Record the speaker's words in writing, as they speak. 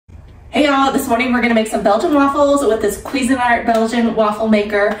Hey y'all, this morning we're gonna make some Belgian waffles with this Cuisinart Belgian waffle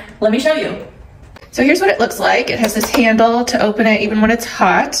maker. Let me show you. So here's what it looks like. It has this handle to open it even when it's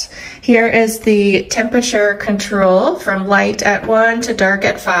hot. Here is the temperature control from light at 1 to dark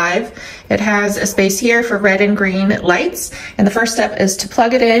at 5. It has a space here for red and green lights. And the first step is to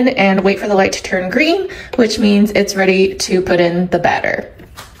plug it in and wait for the light to turn green, which means it's ready to put in the batter.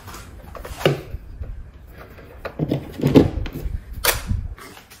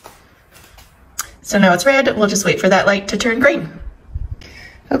 So now it's red, we'll just wait for that light to turn green.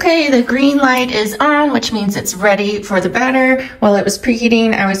 Okay, the green light is on, which means it's ready for the batter. While it was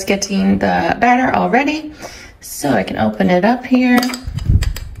preheating, I was getting the batter all ready. So I can open it up here.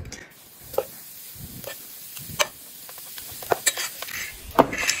 You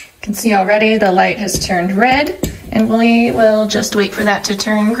can see already the light has turned red, and we will just wait for that to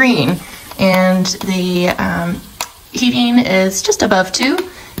turn green. And the heating is just above 2,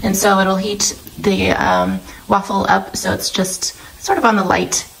 and so it'll heat the waffle up so it's just sort of on the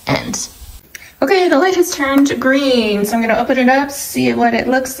light end. Okay, the light has turned green, so I'm gonna open it up, see what it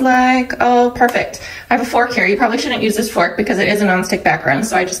looks like. Oh, perfect. I have a fork here. You probably shouldn't use this fork because it is a non-stick background,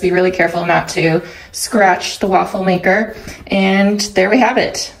 so I just be really careful not to scratch the waffle maker. And there we have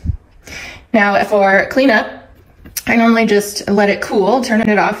it. Now for cleanup, I normally just let it cool, turn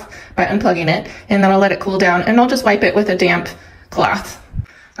it off by unplugging it, and then I'll let it cool down, and I'll just wipe it with a damp cloth.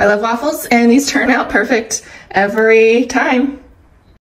 I love waffles, and these turn out perfect every time.